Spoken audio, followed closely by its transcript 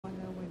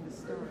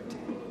start.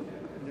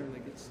 There they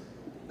get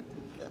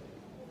started.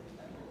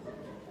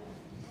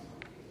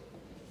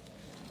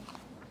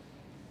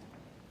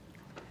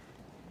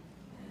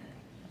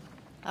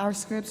 Our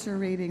scripture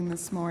reading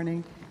this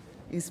morning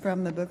is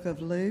from the book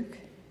of Luke,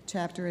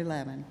 chapter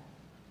 11,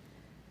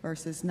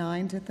 verses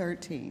 9 to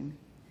 13.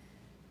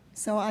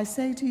 So I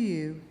say to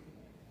you,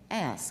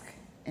 ask,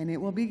 and it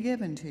will be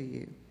given to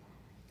you.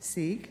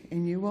 Seek,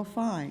 and you will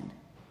find.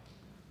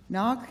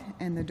 Knock,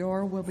 and the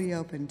door will be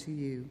opened to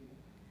you.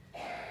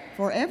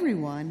 For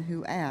everyone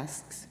who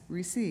asks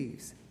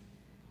receives.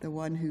 The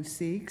one who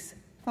seeks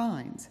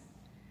finds.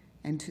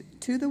 And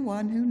to the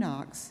one who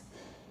knocks,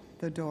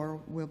 the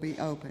door will be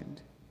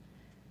opened.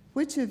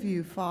 Which of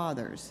you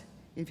fathers,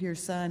 if your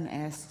son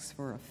asks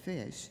for a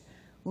fish,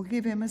 will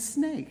give him a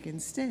snake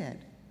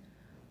instead?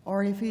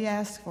 Or if he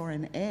asks for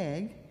an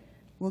egg,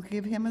 will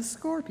give him a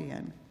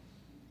scorpion?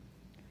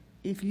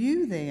 If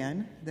you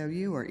then, though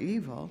you are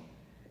evil,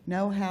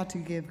 know how to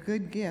give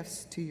good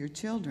gifts to your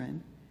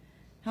children,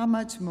 how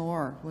much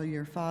more will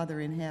your Father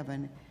in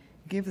heaven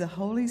give the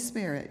Holy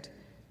Spirit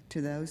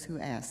to those who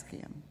ask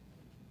him?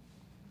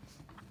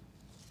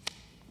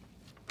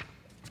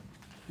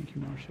 Thank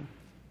you, Marcia.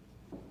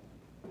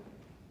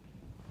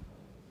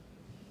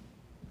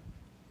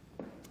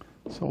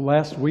 So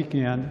last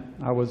weekend,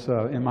 I was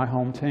in my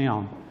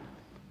hometown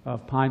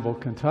of Pineville,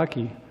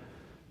 Kentucky.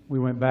 We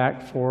went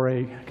back for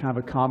a kind of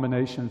a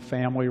combination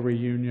family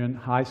reunion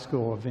high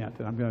school event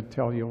that I'm going to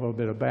tell you a little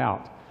bit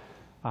about.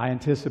 I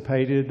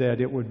anticipated that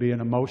it would be an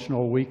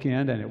emotional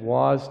weekend, and it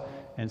was,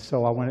 and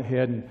so I went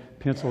ahead and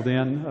penciled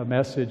in a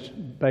message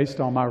based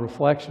on my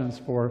reflections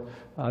for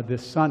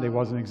this Sunday.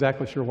 Wasn't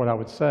exactly sure what I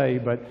would say,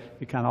 but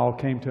it kind of all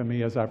came to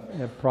me as I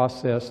have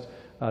processed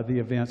the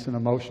events and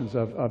emotions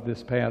of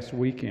this past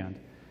weekend.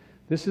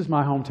 This is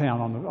my hometown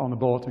on the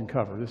bulletin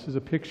cover. This is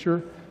a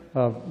picture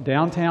of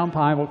downtown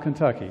Pineville,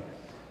 Kentucky.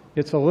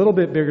 It's a little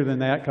bit bigger than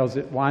that because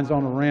it winds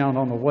on around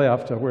on the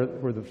left to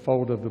where the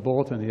fold of the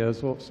bulletin is,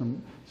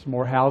 some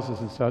more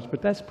houses and such,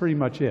 but that's pretty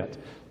much it.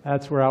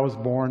 That's where I was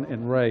born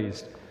and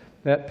raised.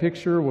 That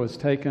picture was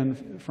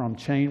taken from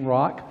Chain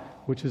Rock,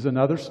 which is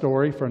another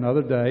story for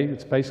another day.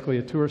 It's basically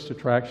a tourist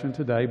attraction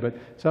today, but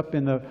it's up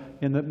in the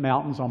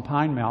mountains on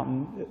Pine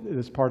Mountain.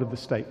 It's part of the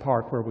state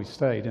park where we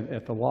stayed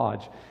at the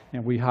lodge.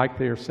 And we hiked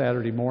there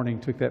Saturday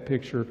morning, took that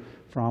picture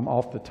from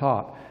off the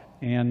top.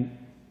 And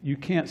you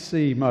can't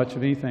see much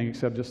of anything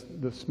except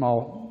just the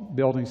small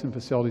buildings and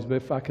facilities. But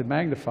if I could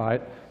magnify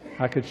it,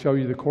 I could show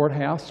you the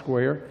courthouse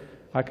square.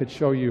 I could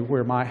show you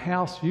where my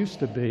house used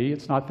to be.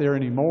 It's not there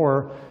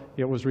anymore.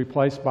 It was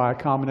replaced by a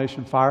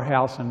combination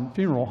firehouse and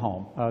funeral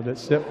home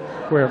that's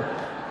where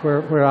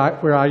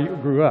I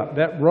grew up.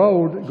 That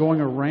road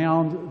going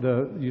around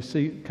you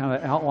see kind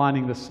of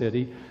outlining the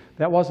city,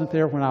 that wasn't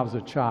there when I was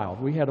a child.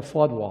 We had a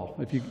flood wall.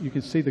 If you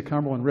can see the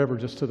Cumberland River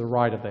just to the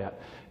right of that.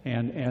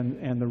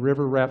 And the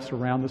river wraps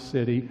around the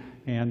city,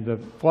 and the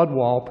flood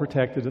wall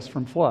protected us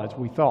from floods,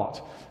 we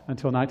thought.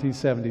 Until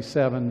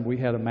 1977, we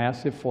had a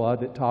massive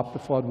flood that topped the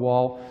flood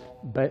wall,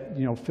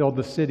 filled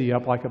the city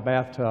up like a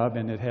bathtub,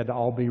 and it had to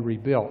all be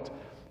rebuilt.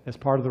 As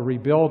part of the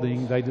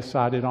rebuilding, they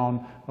decided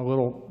on a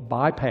little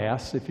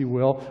bypass, if you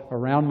will,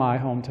 around my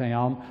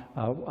hometown,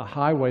 a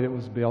highway that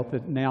was built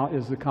that now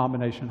is the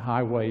combination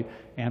highway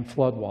and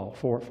flood wall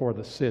for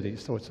the city.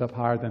 So it's up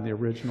higher than the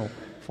original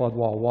flood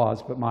wall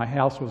was. But my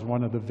house was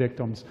one of the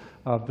victims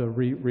of the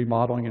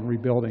remodeling and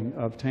rebuilding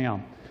of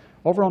town.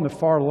 Over on the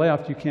far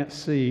left, you can't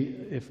see,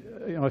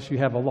 unless you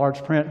have a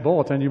large print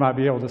bulletin, you might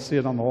be able to see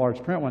it on the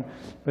large print one,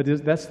 but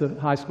that's the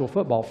high school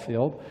football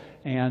field,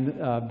 and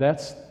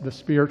that's the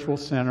spiritual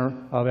center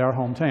of our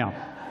hometown.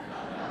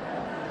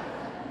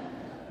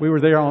 We were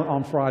there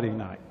on Friday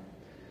night.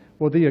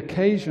 Well, the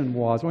occasion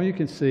was, you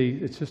can see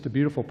it's just a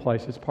beautiful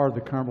place. It's part of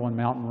the Cumberland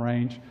Mountain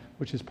Range,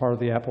 which is part of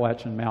the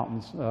Appalachian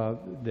Mountains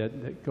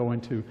that go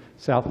into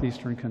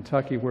southeastern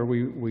Kentucky, where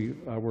we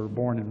were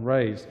born and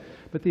raised.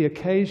 But the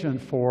occasion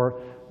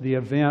for the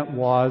event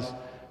was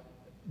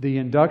the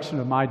induction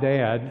of my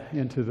dad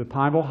into the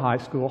Pineville High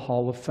School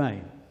Hall of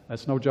Fame.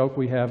 That's no joke.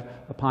 We have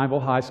a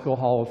Pineville High School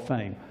Hall of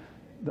Fame.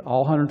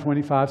 All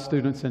 125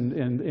 students in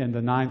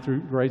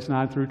the grades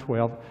 9 through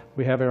 12.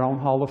 We have our own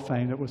Hall of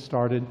Fame that was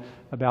started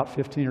about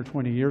 15 or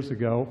 20 years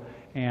ago.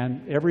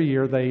 And every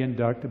year they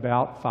induct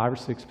about 5 or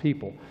 6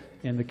 people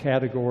in the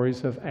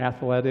categories of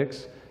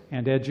athletics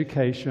and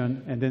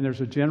education. And then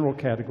there's a general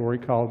category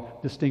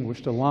called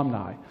Distinguished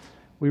Alumni.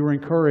 We were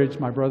encouraged,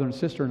 my brother and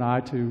sister and I,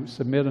 to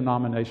submit a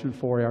nomination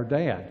for our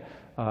dad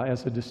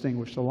as a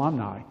Distinguished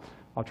Alumni.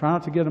 I'll try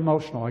not to get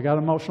emotional. I got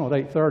emotional at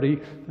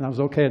 8:30, and I was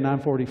okay at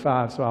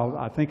 9:45, so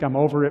I think I'm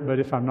over it, but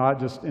if I'm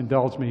not, just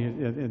indulge me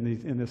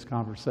in this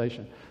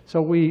conversation.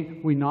 So we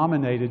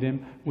nominated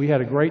him. We had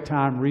a great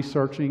time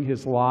researching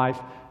his life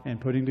and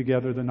putting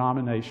together the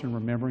nomination,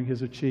 remembering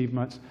his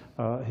achievements,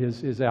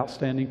 his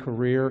outstanding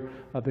career,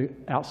 the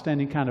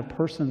outstanding kind of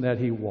person that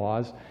he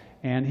was.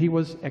 And he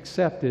was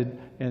accepted,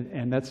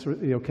 and that's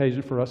the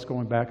occasion for us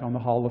going back on the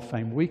Hall of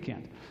Fame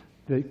weekend.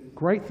 The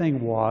great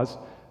thing was,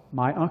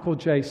 My Uncle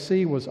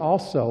J.C. was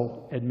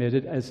also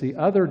admitted as the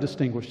other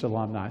distinguished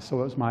alumni.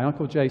 So it was my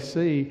Uncle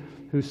J.C.,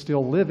 who's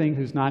still living,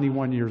 who's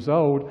 91 years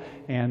old,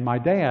 and my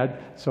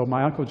dad. So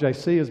my Uncle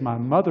J.C. is my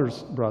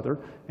mother's brother,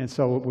 and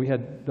so we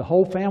had the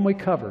whole family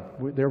covered.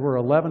 There were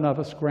 11 of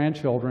us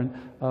grandchildren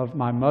of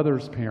my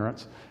mother's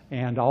parents,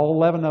 and all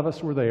 11 of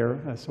us were there.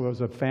 So it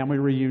was a family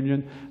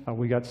reunion.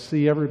 We got to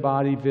see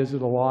everybody,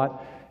 visit a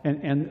lot.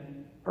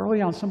 And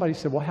early on, somebody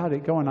said, well, how did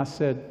it go? And I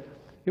said,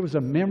 it was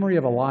a memory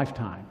of a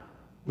lifetime,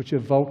 which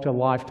evoked a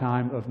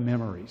lifetime of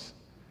memories.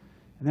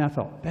 And then I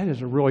thought, that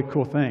is a really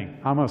cool thing.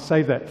 I'm going to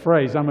save that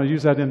phrase. I'm going to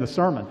use that in the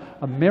sermon.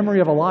 A memory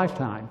of a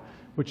lifetime,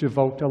 which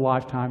evoked a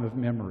lifetime of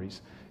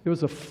memories. It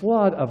was a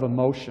flood of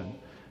emotion,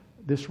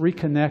 this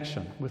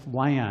reconnection with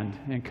land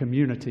and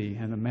community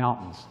and the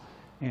mountains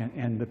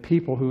and the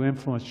people who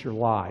influenced your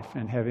life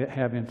and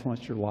have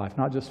influenced your life,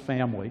 not just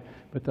family,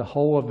 but the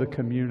whole of the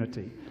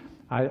community.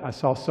 I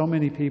saw so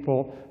many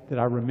people that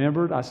I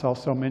remembered. I saw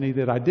so many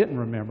that I didn't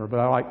remember, but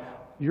I like,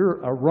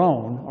 you're a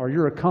Roan, or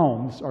you're a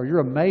Combs, or you're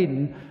a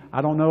Maiden.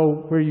 I don't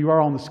know where you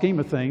are on the scheme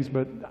of things,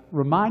 but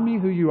remind me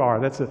who you are.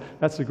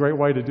 That's a great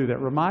way to do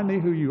that. Remind me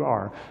who you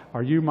are.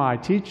 Are you my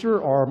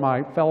teacher or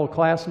my fellow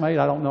classmate?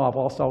 I don't know. I've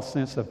lost all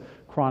sense of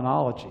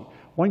chronology.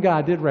 One guy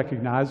I did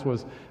recognize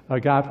was a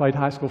guy I played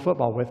high school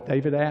football with,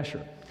 David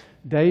Asher.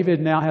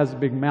 David now has a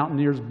big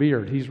Mountaineers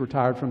beard. He's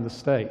retired from the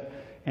state.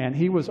 And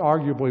he was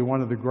arguably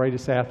one of the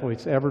greatest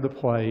athletes ever to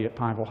play at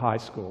Pineville High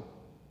School,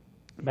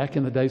 back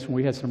in the days when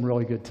we had some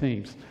really good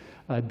teams.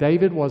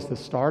 David was the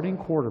starting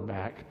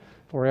quarterback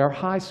for our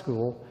high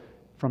school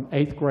from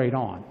 8th grade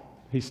on.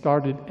 He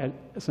started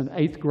as an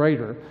 8th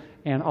grader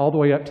and all the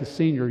way up to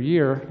senior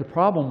year. The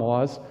problem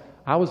was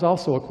I was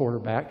also a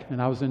quarterback,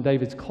 and I was in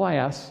David's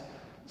class,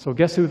 so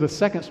guess who the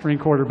second string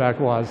quarterback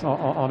was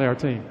on our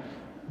team?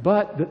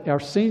 But our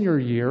senior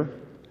year,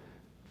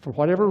 for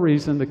whatever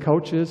reason, the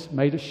coaches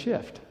made a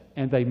shift,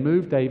 and they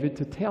moved David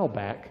to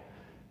tailback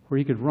where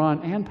he could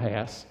run and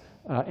pass.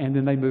 And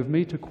then they moved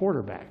me to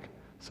quarterback.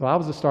 So I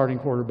was the starting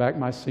quarterback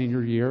my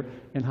senior year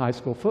in high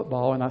school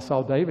football, and I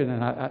saw David,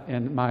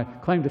 and my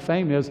claim to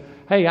fame is,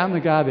 hey, I'm the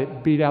guy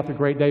that beat out the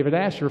great David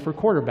Asher for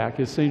quarterback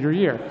his senior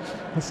year.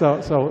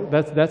 So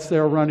that's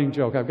their running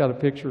joke. I've got a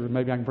picture,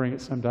 maybe I can bring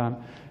it sometime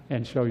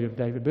and show you of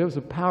David. But it was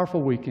a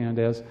powerful weekend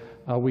as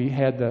we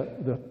had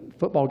the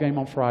football game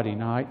on Friday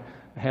night,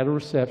 had a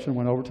reception,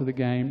 went over to the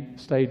game,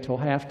 stayed till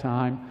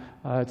halftime.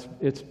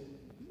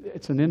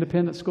 It's an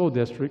independent school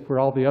district where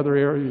all the other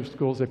area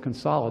schools have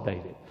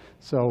consolidated.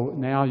 So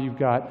now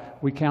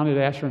we counted,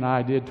 Asher and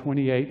I did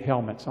 28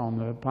 helmets on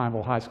the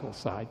Pineville High School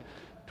side.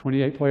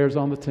 28 players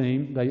on the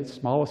team, the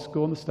smallest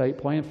school in the state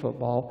playing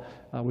football.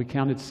 We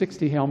counted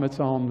 60 helmets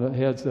on the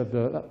heads of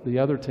the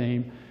other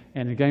team,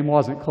 and the game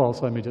wasn't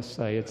close, let me just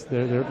say.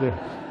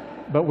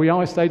 But we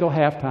only stayed till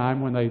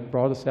halftime when they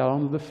brought us out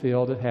onto the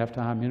field at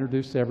halftime,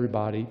 introduced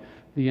everybody,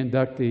 the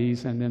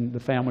inductees, and then the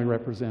family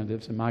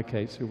representatives, in my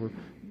case, who were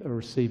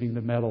receiving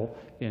the medal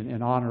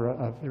in honor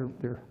of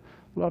their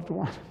loved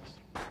ones.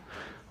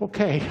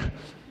 Okay.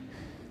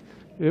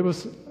 It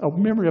was a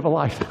memory of a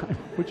lifetime,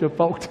 which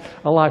evoked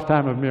a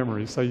lifetime of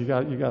memories, so you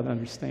got to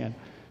understand.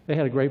 They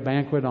had a great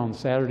banquet on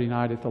Saturday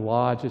night at the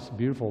lodge. It's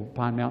beautiful.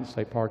 Pine Mountain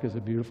State Park is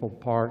a beautiful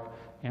park,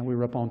 and we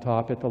were up on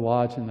top at the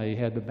lodge, and they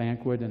had the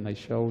banquet, and they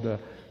showed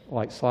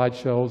like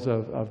slideshows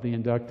of the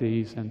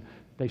inductees, and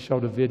they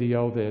showed a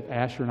video that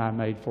Asher and I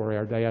made for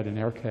our dad in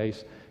our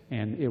case,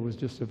 and it was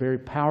just a very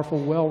powerful,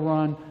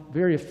 well-run,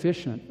 very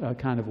efficient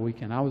kind of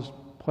weekend. I was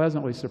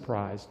pleasantly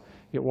surprised.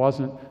 It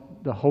wasn't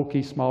the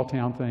hokey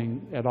small-town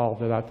thing at all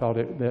that I thought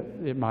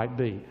it might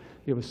be.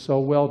 It was so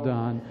well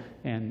done,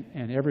 and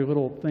every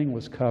little thing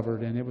was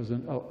covered, and it was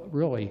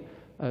really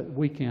a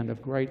weekend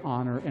of great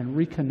honor and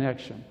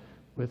reconnection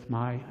with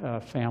my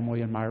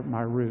family and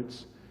my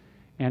roots.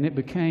 And it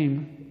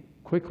became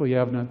quickly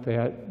evident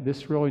that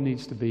this really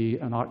needs to be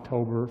an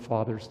October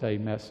Father's Day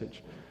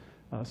message.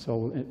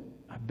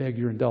 I beg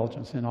your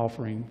indulgence in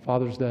offering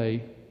Father's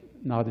Day,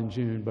 not in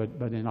June,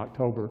 but in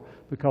October,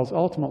 because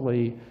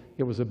ultimately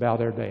it was about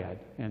our dad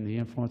and the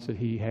influence that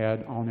he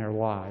had on our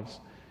lives.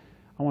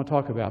 I want to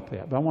talk about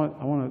that, but I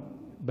want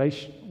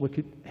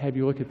to have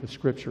you look at the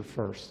scripture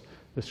first.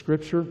 The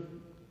scripture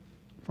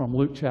from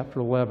Luke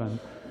chapter 11,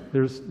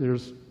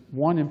 there's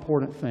one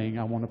important thing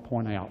I want to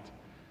point out.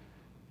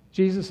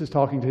 Jesus is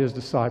talking to his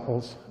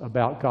disciples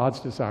about God's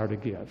desire to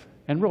give.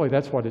 And really,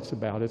 that's what it's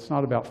about. It's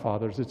not about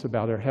fathers. It's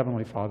about our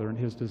Heavenly Father and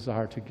his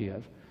desire to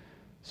give.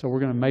 So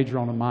we're going to major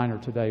on a minor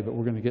today, but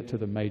we're going to get to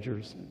the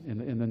majors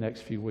in the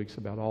next few weeks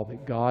about all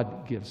that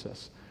God gives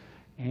us.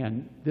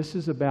 And this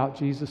is about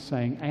Jesus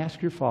saying,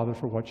 ask your Father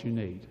for what you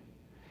need.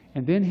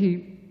 And then he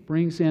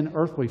brings in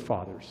earthly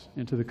fathers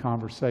into the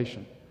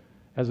conversation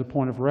as a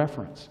point of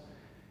reference.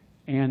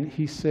 And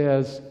he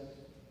says,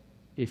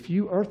 if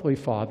you earthly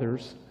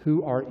fathers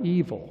who are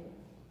evil,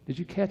 did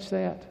you catch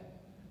that?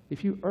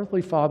 If you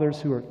earthly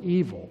fathers who are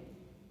evil.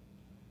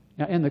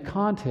 Now, in the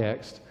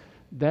context,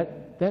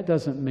 that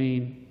doesn't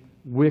mean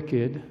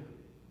wicked,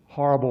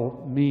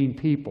 horrible, mean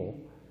people.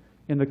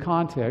 In the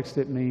context,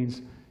 it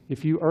means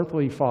if you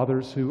earthly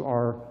fathers who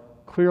are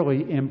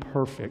clearly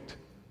imperfect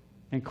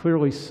and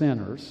clearly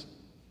sinners,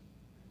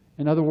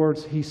 in other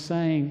words, he's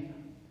saying,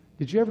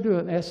 did you ever do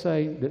an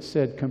essay that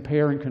said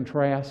compare and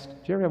contrast?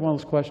 Did you ever have one of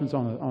those questions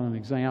on an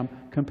exam?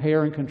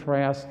 Compare and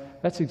contrast?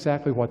 That's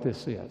exactly what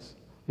this is.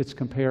 It's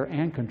compare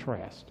and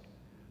contrast.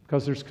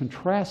 Because there's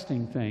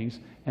contrasting things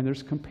and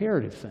there's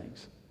comparative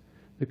things.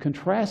 The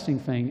contrasting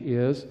thing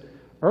is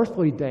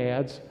earthly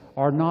dads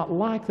are not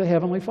like the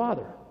Heavenly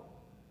Father.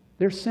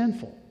 They're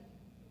sinful.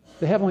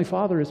 The Heavenly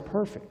Father is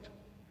perfect.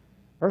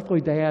 Earthly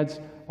dads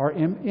are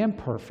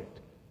imperfect.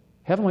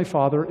 Heavenly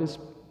Father is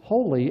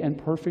holy and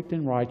perfect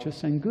and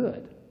righteous and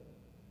good.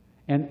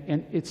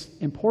 And it's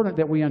important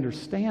that we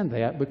understand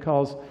that,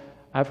 because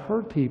I've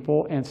heard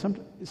people, and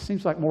it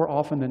seems like more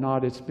often than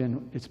not it's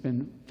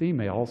been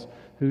females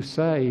who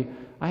say,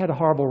 I had a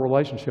horrible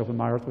relationship with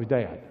my earthly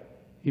dad.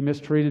 He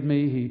mistreated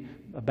me, he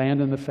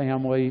abandoned the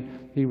family,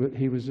 he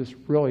was just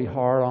really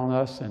hard on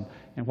us, and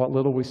what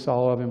little we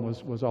saw of him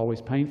was always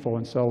painful.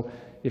 And so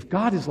if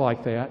God is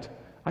like that,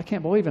 I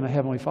can't believe in a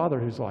Heavenly Father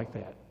who's like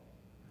that.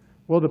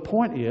 Well, the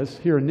point is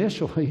here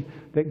initially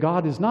that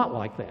God is not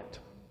like that.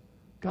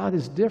 God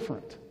is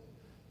different.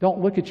 Don't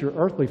look at your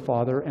earthly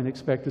father and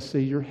expect to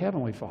see your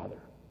Heavenly Father,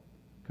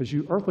 because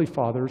you earthly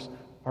fathers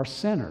are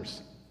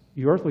sinners.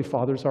 You earthly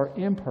fathers are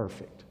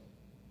imperfect.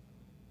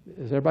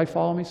 Does everybody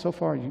follow me so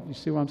far? You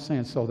see what I'm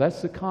saying? So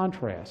that's the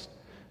contrast.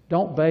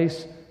 Don't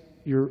base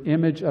your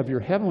image of your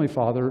Heavenly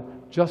Father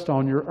just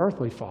on your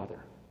earthly father.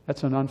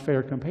 That's an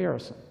unfair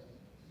comparison.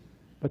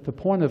 But the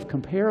point of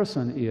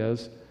comparison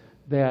is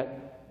that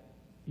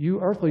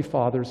you earthly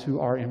fathers who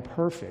are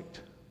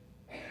imperfect,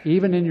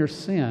 even in your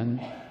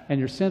sin and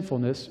your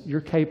sinfulness,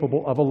 you're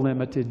capable of a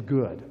limited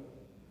good.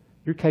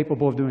 You're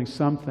capable of doing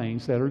some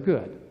things that are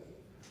good.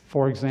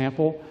 For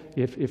example,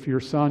 if your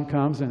son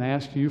comes and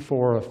asks you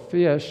for a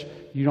fish,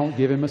 you don't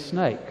give him a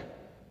snake.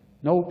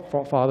 No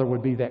father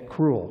would be that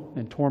cruel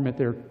and torment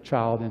their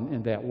child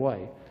in that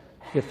way.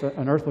 If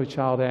an earthly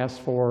child asks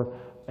for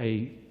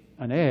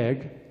an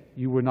egg,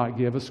 you would not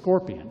give a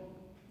scorpion.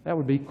 That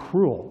would be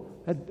cruel.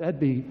 That'd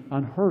be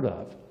unheard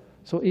of.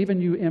 So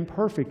even you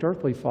imperfect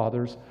earthly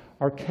fathers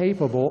are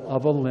capable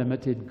of a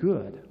limited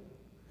good.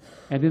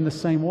 And in the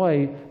same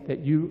way that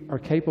you are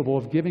capable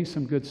of giving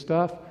some good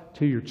stuff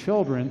to your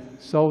children,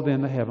 so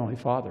then the Heavenly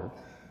Father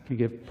can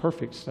give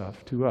perfect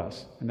stuff to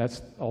us. And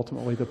that's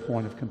ultimately the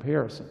point of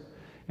comparison.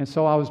 And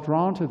so I was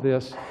drawn to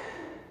this.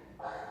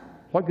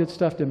 What good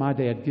stuff did my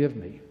dad give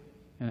me?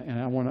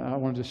 And I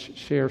want to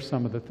share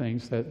some of the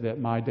things that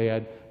my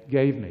dad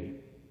gave me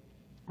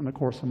in the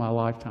course of my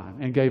lifetime,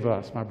 and gave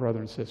us, my brother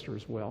and sister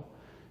as well.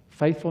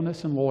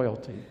 Faithfulness and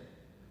loyalty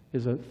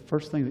is the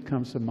first thing that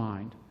comes to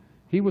mind.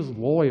 He was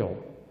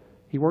loyal.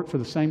 He worked for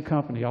the same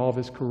company all of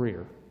his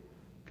career,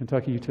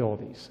 Kentucky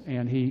Utilities,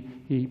 and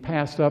he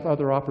passed up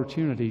other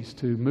opportunities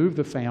to move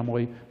the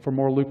family for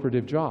more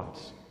lucrative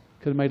jobs.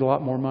 Could have made a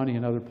lot more money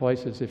in other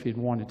places if he'd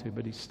wanted to,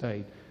 but he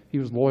stayed. He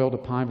was loyal to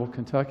Pineville,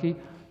 Kentucky,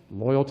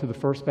 loyal to the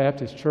First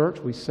Baptist Church.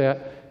 We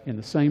sat in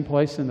the same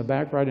place in the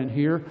back right in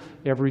here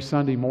every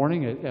Sunday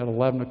morning at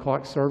 11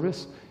 o'clock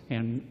service.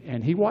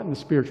 And he wasn't the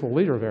spiritual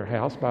leader of our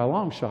house by a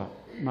long shot.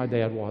 My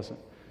dad wasn't.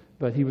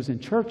 But he was in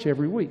church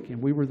every week,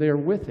 and we were there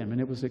with him, and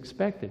it was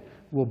expected.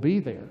 We'll be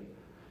there.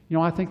 You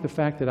know, I think the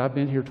fact that I've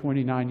been here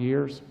 29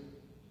 years,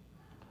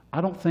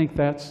 I don't think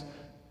that's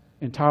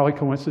entirely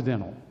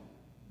coincidental.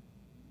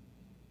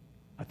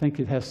 I think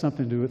it has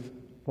something to do with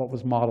what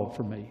was modeled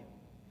for me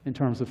in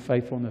terms of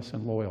faithfulness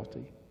and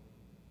loyalty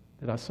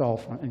that I saw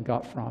and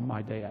got from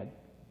my dad.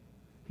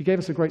 He gave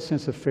us a great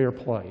sense of fair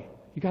play.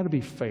 You got to be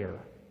fair.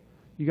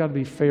 You got to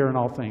be fair in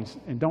all things,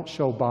 and don't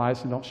show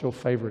bias and don't show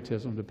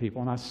favoritism to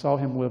people. And I saw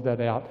him live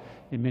that out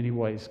in many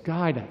ways.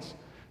 Guidance,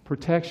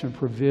 protection,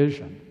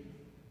 provision.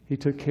 He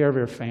took care of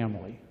our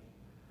family.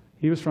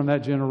 He was from that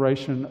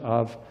generation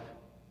of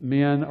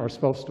men are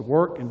supposed to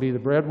work and be the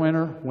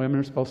breadwinner, women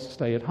are supposed to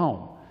stay at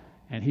home.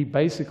 And he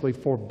basically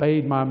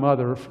forbade my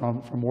mother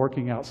from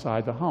working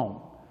outside the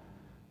home.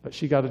 But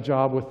she got a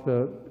job with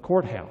the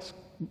courthouse,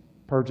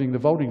 purging the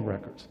voting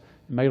records,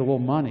 made a little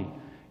money.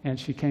 And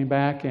she came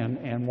back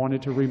and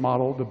wanted to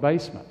remodel the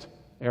basement.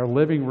 Our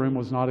living room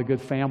was not a good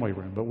family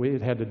room, but we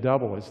had to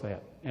double as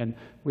that. And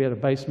we had a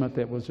basement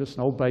that was just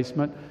an old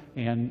basement,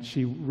 and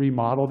she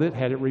remodeled it,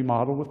 had it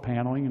remodeled with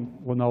paneling and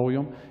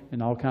linoleum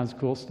and all kinds of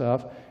cool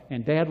stuff.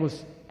 And Dad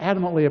was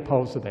adamantly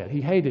opposed to that.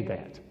 He hated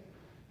that.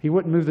 He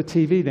wouldn't move the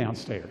TV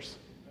downstairs.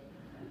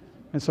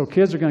 And so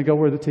kids are going to go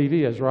where the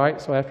TV is,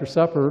 right? So after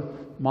supper,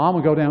 Mom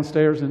would go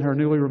downstairs in her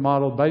newly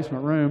remodeled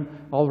basement room.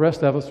 All the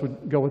rest of us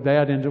would go with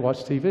Dad in to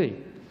watch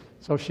TV.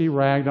 So she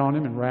ragged on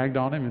him,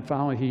 and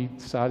finally he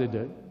decided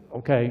to,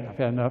 okay, I've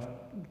had enough,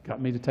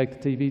 got me to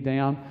take the TV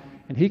down.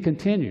 And he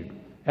continued.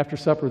 After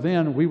supper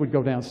then, we would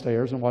go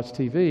downstairs and watch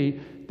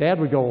TV. Dad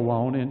would go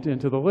alone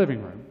into the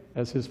living room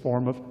as his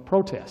form of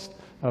protest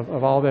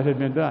of all that had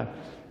been done.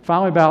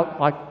 Finally, about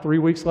like 3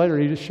 weeks later,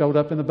 he just showed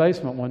up in the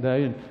basement one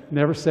day and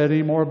never said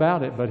any more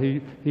about it, but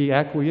he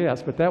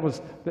acquiesced. But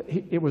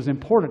it was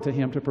important to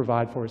him to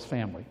provide for his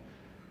family.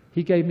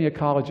 He gave me a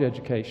college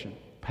education,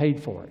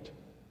 paid for it.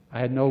 I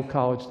had no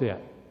college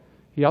debt.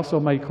 He also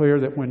made clear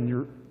that when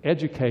you're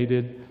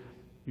educated,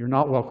 you're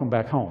not welcome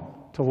back home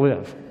to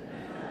live.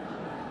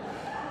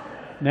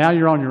 Now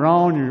you're on your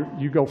own,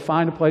 you go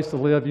find a place to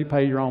live, you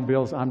pay your own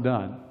bills, I'm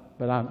done.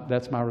 But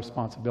that's my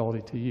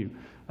responsibility to you.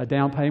 A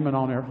down payment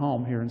on our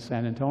home here in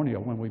San Antonio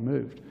when we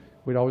moved.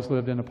 We'd always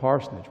lived in a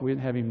parsonage. We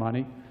didn't have any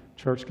money.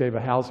 Church gave a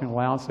housing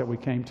allowance that we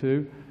came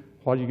to.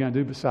 What are you going to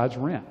do besides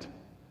rent?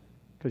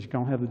 Because you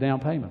don't have the down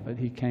payment. But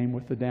he came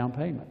with the down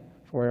payment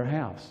for our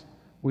house.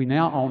 We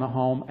now own a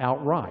home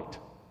outright.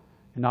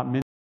 And not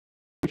many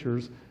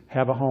preachers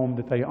have a home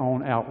that they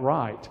own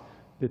outright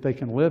that they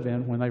can live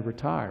in when they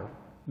retire.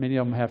 Many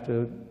of them have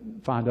to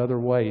find other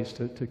ways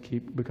to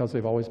keep, because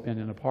they've always been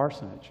in a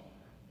parsonage.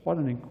 What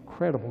an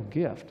incredible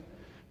gift.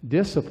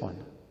 Discipline.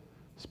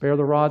 Spare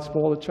the rod,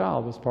 spoil the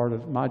child was part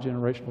of my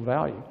generational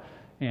value.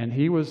 And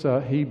he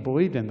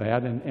believed in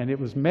that, and it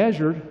was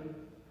measured,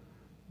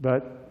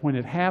 but when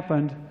it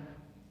happened,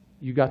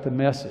 you got the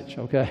message,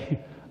 okay?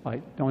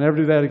 Like, don't ever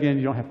do that again.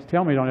 You don't have to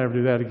tell me don't ever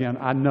do that again.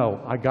 I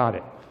know, I got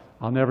it.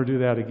 I'll never do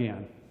that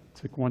again. It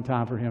took one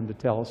time for him to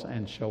tell us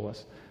and show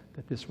us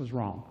that this was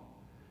wrong.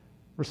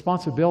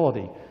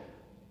 Responsibility.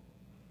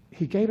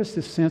 He gave us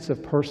this sense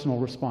of personal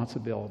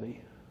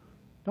responsibility.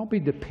 Don't be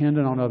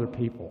dependent on other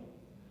people.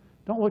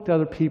 Don't look to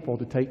other people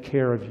to take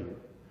care of you.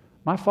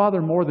 My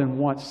father more than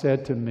once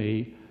said to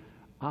me,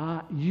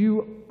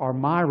 you are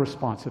my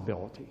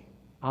responsibility.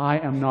 I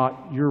am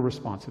not your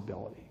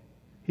responsibility.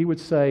 He would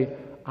say,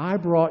 I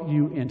brought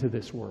you into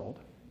this world.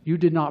 You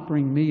did not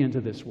bring me into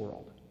this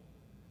world.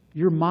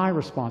 You're my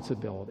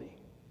responsibility.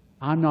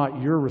 I'm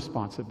not your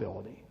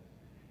responsibility.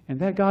 And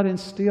that got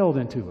instilled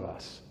into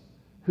us.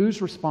 Who's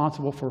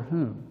responsible for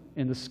whom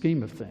in the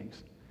scheme of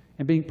things?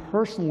 And being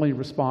personally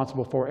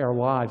responsible for our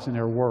lives and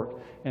our work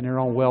and our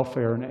own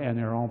welfare and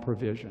our own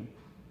provision.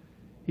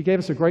 He gave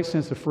us a great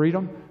sense of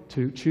freedom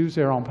to choose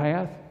our own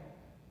path,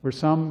 where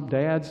some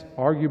dads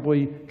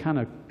arguably kind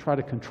of try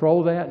to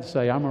control that and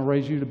say, I'm going to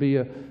raise you to be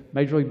a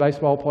Major League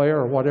Baseball player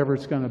or whatever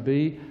it's going to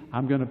be.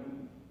 I'm going to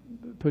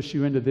push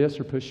you into this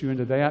or push you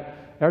into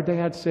that. Our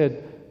dad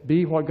said,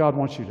 be what God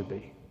wants you to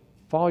be.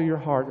 Follow your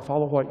heart,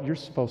 follow what you're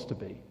supposed to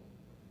be.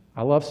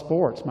 I love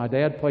sports. My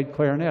dad played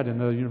clarinet in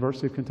the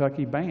University of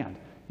Kentucky band.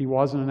 He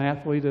wasn't an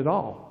athlete at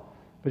all,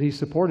 but he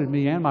supported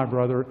me and my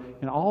brother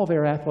in all of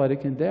our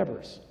athletic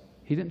endeavors.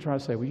 He didn't try to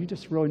say, well, you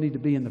just really need to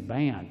be in the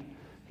band.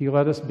 He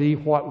let us be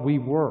what we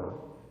were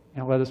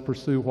and let us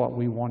pursue what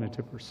we wanted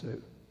to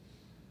pursue.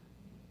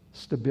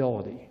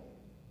 Stability,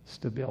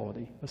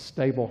 a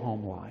stable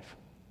home life.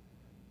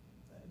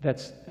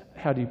 That's,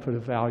 how do you put a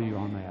value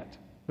on that?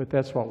 But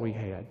that's what we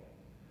had.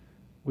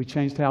 We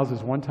changed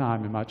houses one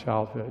time in my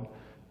childhood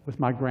with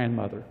my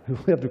grandmother who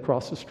lived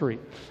across the street.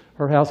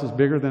 Her house was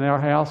bigger than our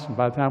house, and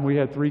by the time we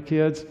had 3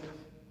 kids,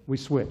 we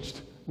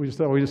switched. We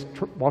just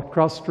walked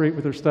across the street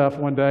with her stuff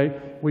one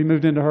day. We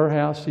moved into her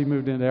house. She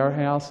moved into our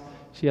house.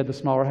 She had the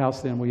smaller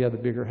house then. We had the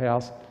bigger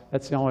house.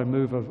 That's the only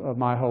move of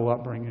my whole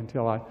upbringing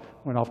until I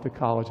went off to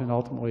college and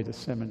ultimately to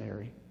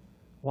seminary.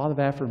 A lot of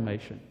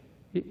affirmation.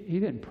 He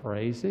didn't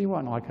praise. He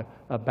wasn't like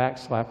a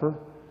backslapper.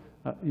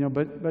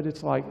 But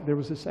it's like there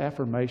was this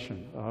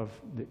affirmation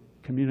that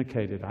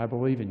communicated, I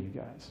believe in you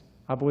guys.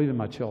 I believe in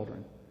my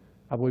children.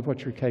 I believe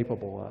what you're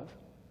capable of.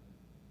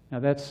 Now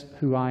that's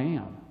who I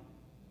am.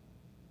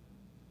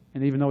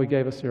 And even though he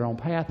gave us our own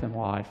path in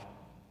life,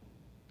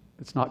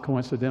 it's not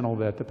coincidental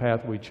that the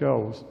path we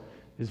chose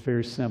is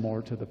very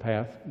similar to the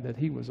path that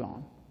he was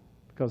on,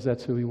 because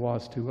that's who he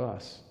was to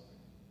us.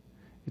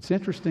 It's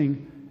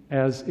interesting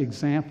as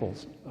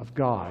examples of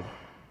God.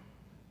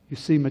 You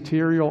see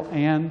material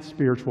and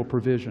spiritual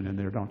provision in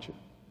there, don't you?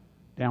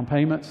 Down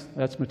payments,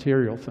 that's a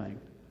material thing.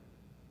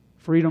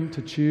 Freedom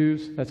to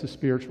choose, that's a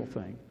spiritual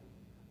thing.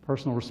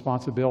 Personal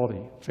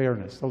responsibility,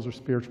 fairness, those are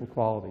spiritual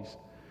qualities.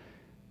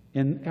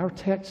 In our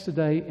text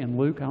today in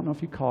Luke, I don't know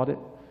if you caught it,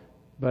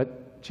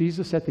 but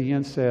Jesus at the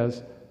end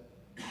says,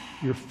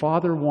 your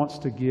Father wants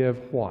to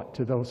give what?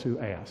 To those who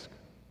ask.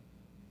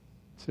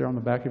 It's there on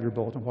the back of your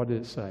bulletin. What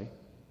did it say?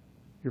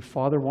 Your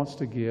Father wants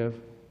to give.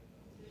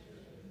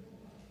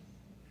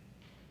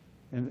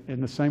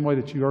 In the same way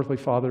that you earthly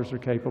fathers are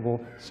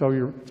capable, so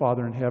your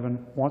Father in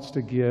heaven wants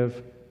to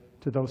give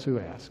to those who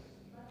ask.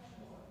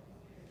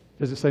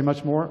 Does it say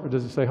much more, or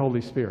does it say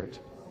Holy Spirit?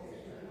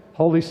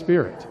 Holy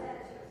Spirit.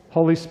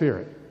 Holy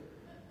Spirit.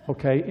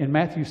 Okay, in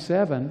Matthew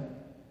 7,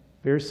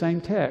 very same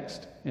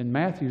text, in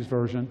Matthew's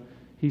version,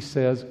 he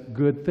says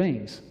good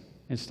things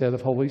instead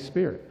of Holy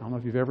Spirit. I don't know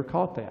if you've ever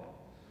caught that.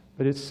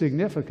 But it's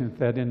significant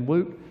that in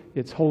Luke,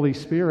 it's Holy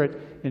Spirit.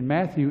 In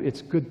Matthew,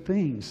 it's good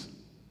things.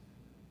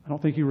 I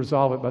don't think you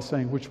resolve it by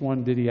saying which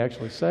one did he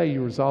actually say.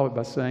 You resolve it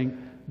by saying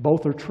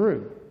both are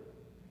true.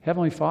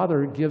 Heavenly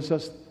Father gives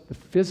us the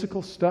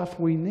physical stuff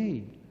we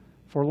need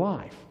for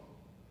life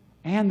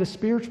and the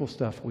spiritual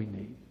stuff we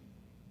need.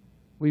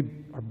 We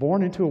are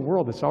born into a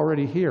world that's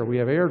already here. We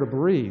have air to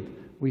breathe.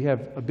 We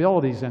have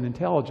abilities and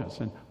intelligence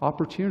and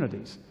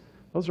opportunities.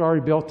 Those are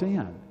already built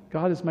in.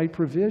 God has made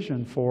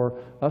provision for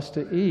us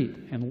to eat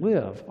and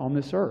live on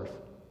this earth.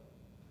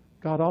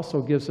 God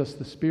also gives us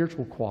the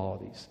spiritual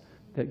qualities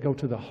that go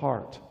to the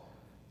heart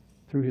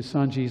through His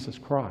Son, Jesus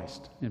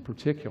Christ, in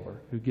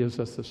particular, who gives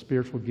us the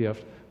spiritual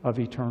gift of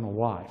eternal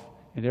life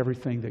and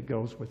everything that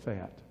goes with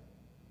that.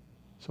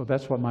 So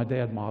that's what my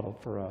dad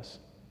modeled for us.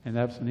 And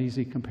that's an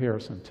easy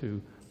comparison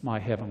to my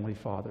Heavenly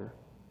Father.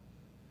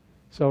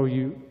 So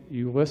you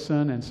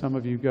listen, and some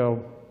of you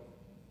go,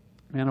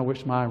 man, I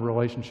wish my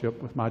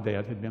relationship with my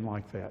dad had been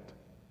like that.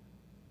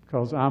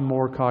 Because I'm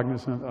more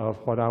cognizant of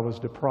what I was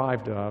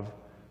deprived of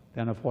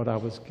than of what I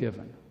was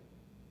given.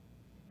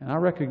 And I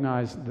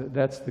recognize that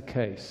that's the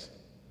case.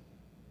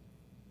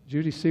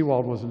 Judy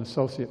Seawald was an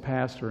associate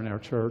pastor in our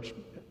church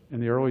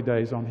in the early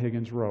days on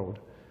Higgins Road.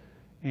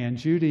 And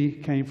Judy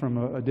came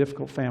from a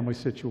difficult family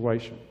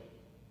situation.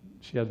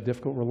 She had a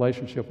difficult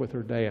relationship with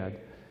her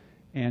dad.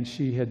 And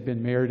she had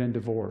been married and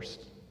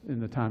divorced in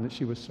the time that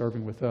she was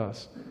serving with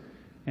us.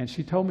 And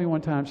she told me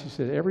one time, she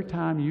said, every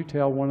time you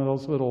tell one of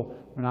those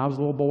when I was a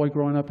little boy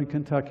growing up in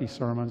Kentucky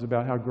sermons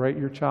about how great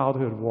your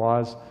childhood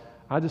was,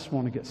 I just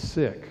want to get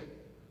sick.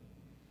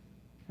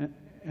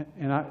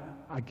 And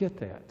I get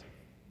that.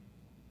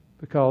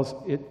 Because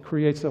it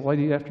creates, a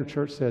lady after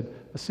church said,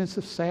 a sense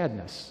of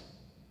sadness.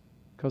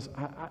 Because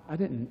I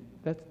didn't,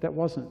 that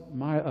wasn't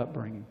my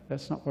upbringing.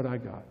 That's not what I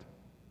got.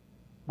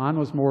 Mine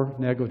was more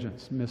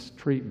negligence,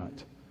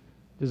 mistreatment,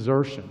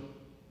 desertion.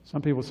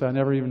 Some people say, I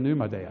never even knew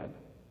my dad.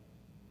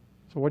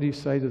 So what do you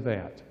say to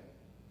that?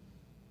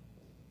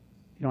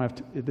 You don't have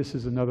to, this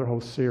is another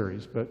whole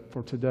series, but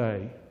for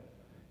today,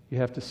 you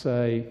have to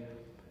say,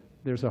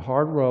 there's a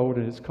hard road,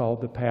 and it's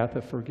called the path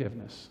of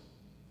forgiveness.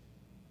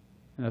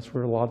 And that's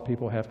where a lot of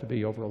people have to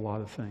be over a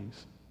lot of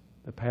things.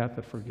 The path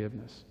of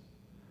forgiveness.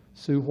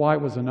 Sue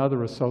White was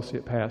another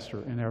associate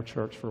pastor in our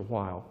church for a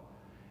while,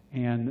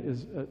 and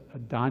is a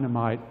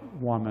dynamite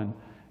woman.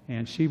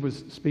 And she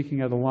was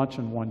speaking at a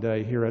luncheon one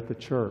day here at the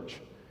church.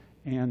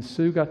 And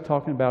Sue got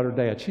talking about her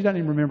dad. She doesn't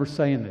even remember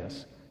saying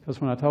this, because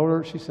when I told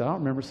her, she said, I don't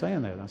remember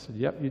saying that. And I said,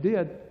 yep, you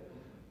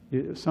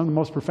did. Some of the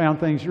most profound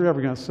things you're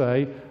ever going to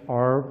say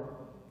are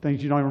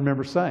things you don't even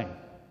remember saying.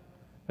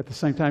 At the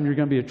same time, you're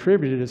going to be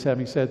attributed as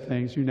having said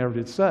things you never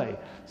did say.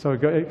 So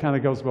it kind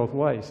of goes both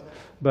ways.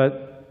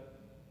 But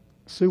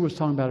Sue was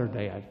talking about her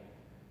dad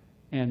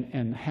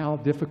and how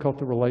difficult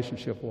the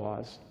relationship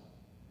was,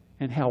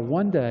 and how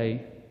one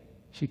day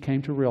she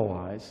came to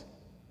realize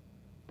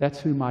that's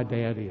who my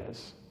dad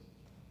is.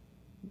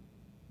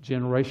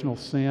 Generational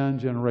sin,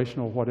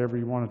 generational whatever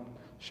you want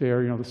to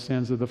share, the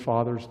sins of the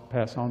fathers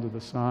pass on to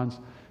the sons.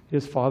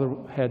 His father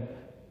had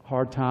a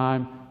hard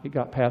time. It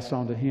got passed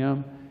on to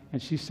him.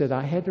 And she said,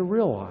 I had to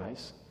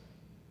realize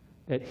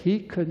that he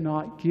could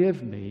not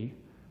give me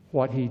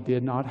what he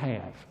did not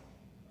have.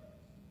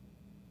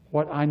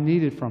 What I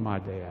needed from my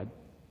dad,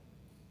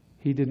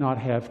 he did not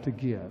have to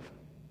give.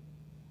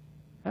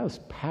 That was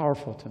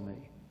powerful to me.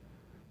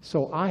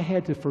 So I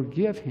had to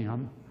forgive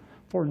him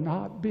for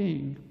not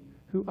being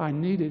who I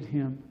needed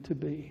him to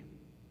be.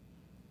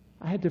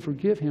 I had to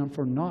forgive him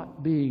for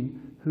not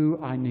being who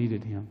I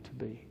needed him to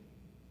be.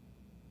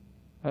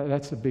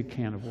 That's a big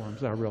can of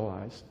worms, I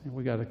realize. And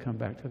we got to come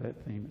back to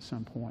that theme at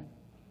some point.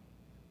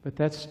 But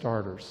that's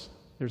starters.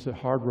 There's a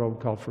hard road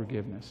called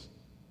forgiveness.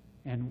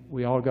 And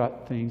we all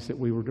got things that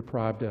we were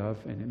deprived of,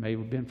 and it may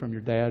have been from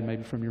your dad,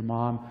 maybe from your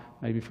mom,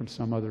 maybe from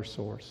some other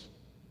source.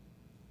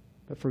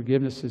 But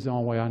forgiveness is the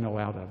only way I know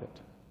out of it,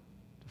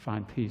 to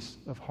find peace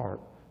of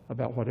heart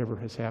about whatever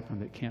has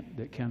happened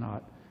that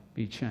cannot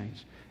be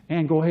changed.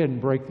 And go ahead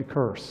and break the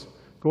curse.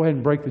 Go ahead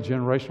and break the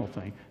generational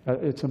thing.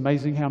 It's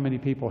amazing how many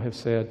people have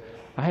said,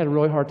 I had a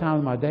really hard time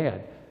with my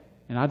dad,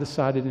 and I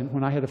decided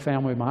when I had a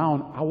family of my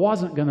own, I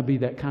wasn't going to be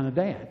that kind of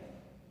dad.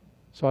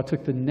 So I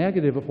took the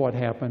negative of what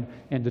happened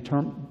and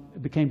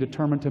became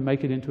determined to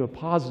make it into a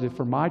positive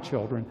for my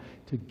children,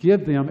 to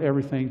give them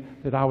everything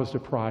that I was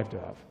deprived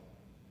of.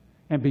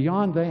 And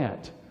beyond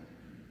that,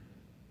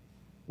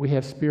 we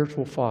have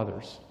spiritual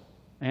fathers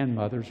and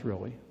mothers,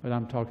 really, but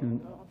I'm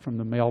talking from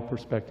the male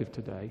perspective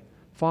today.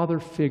 Father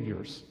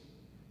figures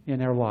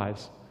in our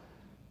lives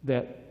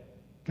that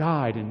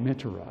guide and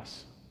mentor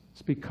us.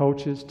 It's be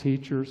coaches,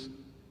 teachers,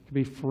 it can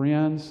be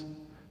friends.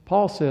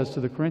 Paul says to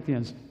the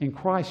Corinthians, in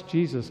Christ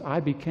Jesus, I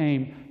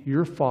became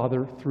your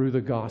father through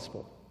the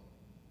gospel.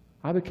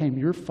 I became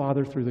your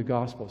father through the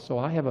gospel. So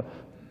I have a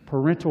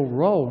parental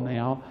role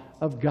now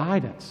of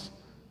guidance,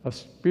 of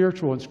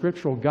spiritual and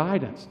scriptural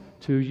guidance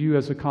to you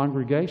as a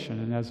congregation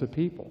and as a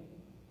people.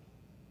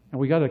 And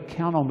we got to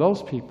count on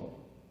those people,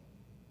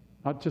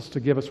 not just to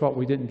give us what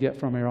we didn't get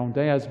from our own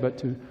dads, but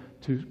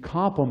to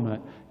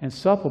complement and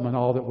supplement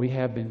all that we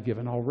have been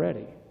given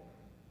already.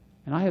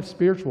 And I have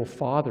spiritual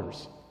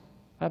fathers.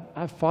 I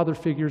have father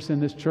figures in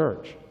this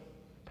church.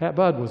 Pat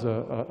Budd was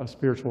a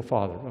spiritual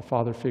father, a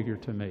father figure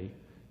to me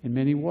in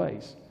many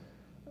ways.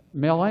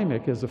 Mel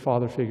Amick is a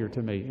father figure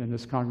to me in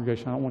this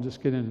congregation. I don't want to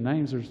just get into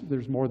names.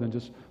 There's more than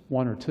just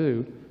one or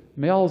two.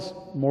 Mel's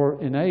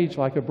more in age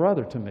like a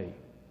brother to me.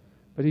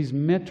 But he's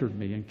mentored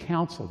me and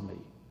counseled me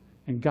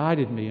and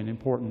guided me in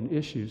important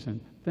issues and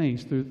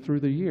things through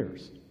the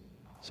years.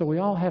 So we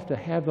all have to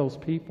have those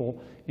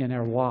people in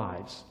our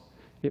lives.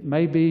 It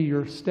may be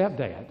your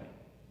stepdad,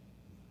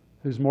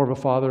 who's more of a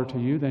father to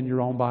you than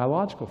your own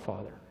biological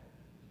father.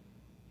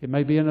 It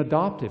may be an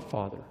adoptive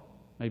father,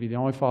 maybe the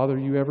only father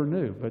you ever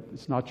knew, but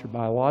it's not your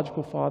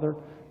biological father,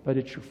 but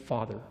it's your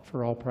father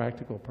for all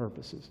practical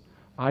purposes.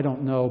 I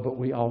don't know, but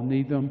we all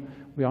need them.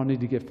 We all need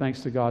to give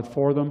thanks to God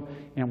for them,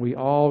 and we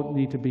all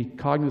need to be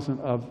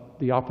cognizant of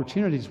the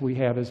opportunities we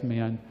have as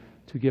men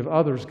to give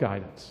others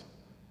guidance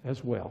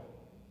as well.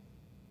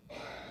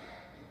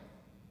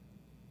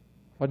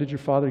 What did your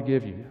father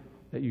give you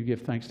that you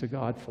give thanks to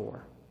God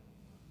for?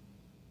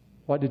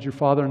 What did your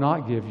father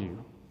not give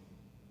you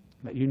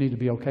that you need to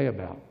be okay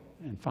about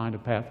and find a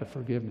path of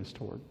forgiveness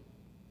toward?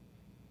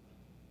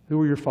 Who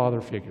are your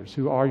father figures?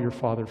 Who are your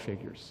father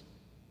figures?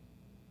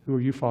 Who are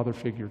you father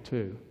figure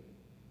to?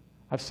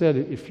 I've said,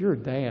 if you're a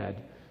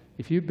dad,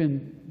 if you've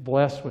been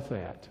blessed with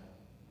that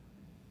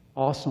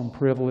awesome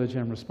privilege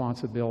and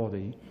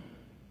responsibility,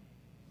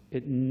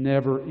 it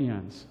never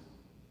ends.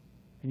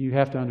 And you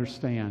have to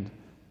understand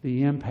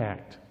the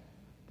impact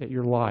that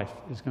your life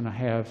is going to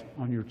have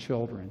on your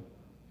children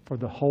for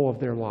the whole of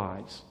their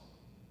lives.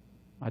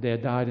 My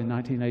dad died in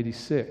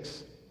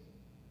 1986.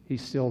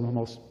 He's still the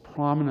most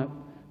prominent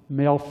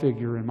male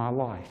figure in my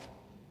life.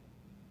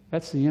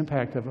 That's the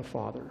impact of a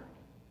father.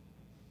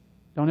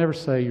 Don't ever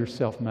say you're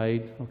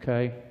self-made,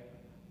 okay?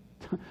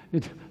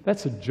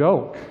 That's a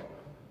joke.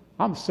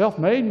 I'm a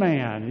self-made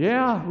man.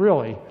 Yeah,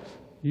 really.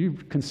 You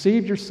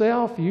conceived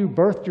yourself. You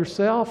birthed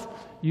yourself.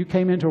 You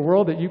came into a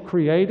world that you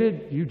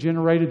created. You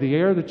generated the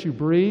air that you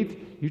breathed.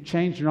 You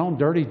changed your own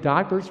dirty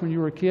diapers when you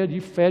were a kid. You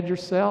fed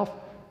yourself.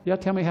 Yeah,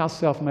 tell me how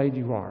self-made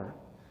you are.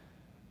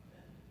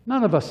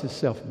 None of us is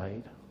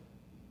self-made.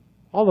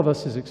 All of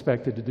us is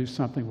expected to do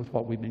something with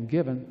what we've been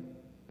given,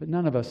 but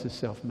none of us is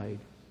self-made.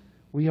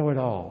 We owe it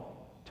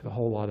all to a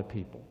whole lot of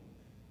people.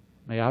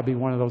 May I be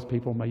one of those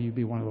people. May you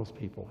be one of those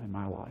people in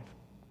my life.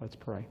 Let's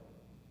pray.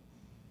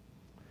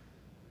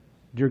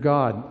 Dear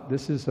God,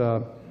 this is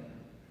the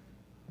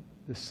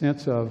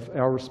sense of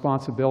our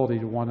responsibility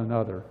to one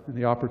another and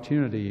the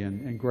opportunity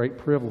and great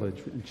privilege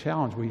and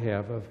challenge we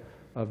have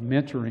of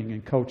mentoring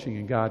and coaching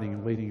and guiding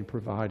and leading and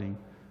providing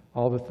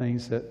all the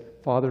things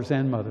that fathers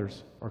and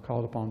mothers are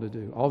called upon to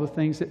do, all the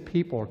things that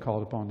people are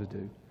called upon to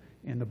do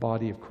in the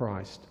body of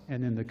Christ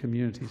and in the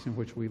communities in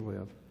which we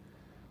live.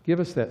 Give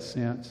us that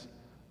sense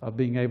of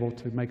being able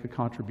to make a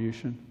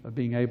contribution, of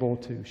being able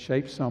to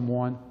shape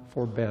someone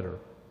for better.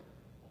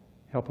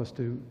 Help us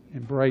to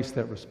embrace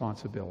that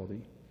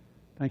responsibility.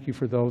 Thank you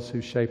for those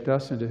who shaped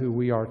us into who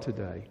we are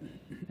today,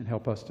 and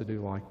help us to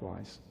do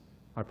likewise.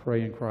 I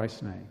pray in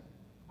Christ's name.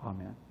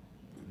 Amen.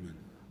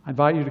 I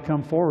invite you to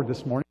come forward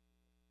this morning.